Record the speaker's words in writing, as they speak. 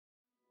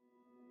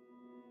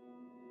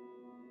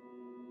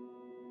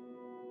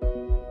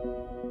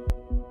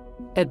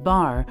At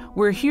Barr,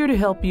 we're here to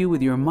help you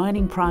with your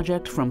mining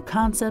project from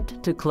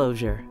concept to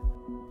closure.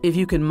 If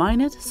you can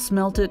mine it,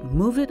 smelt it,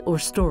 move it, or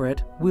store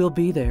it, we'll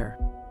be there.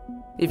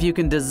 If you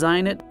can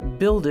design it,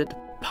 build it,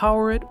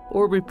 power it,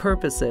 or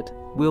repurpose it,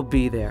 we'll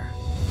be there.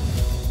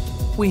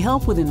 We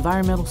help with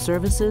environmental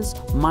services,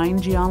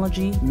 mine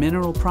geology,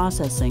 mineral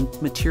processing,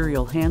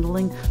 material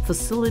handling,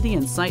 facility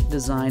and site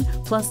design,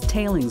 plus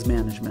tailings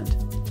management.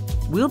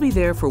 We'll be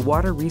there for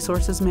water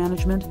resources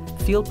management,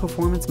 field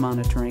performance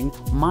monitoring,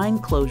 mine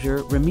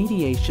closure,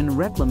 remediation,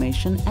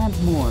 reclamation,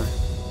 and more.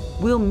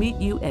 We'll meet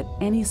you at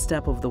any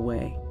step of the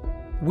way.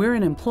 We're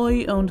an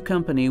employee-owned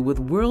company with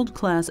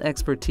world-class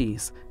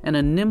expertise and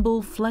a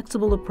nimble,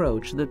 flexible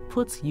approach that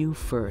puts you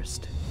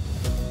first.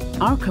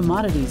 Our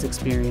commodities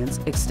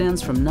experience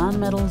extends from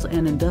nonmetals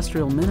and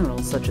industrial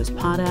minerals such as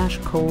potash,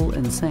 coal,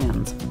 and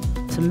sands,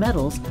 to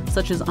metals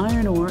such as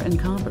iron ore and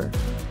copper,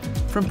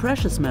 from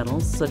precious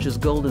metals such as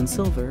gold and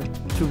silver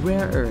to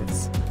rare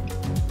earths.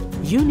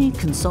 You need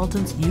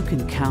consultants you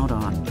can count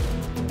on.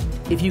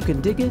 If you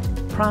can dig it,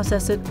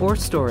 process it, or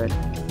store it,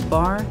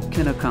 Barr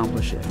can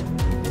accomplish it.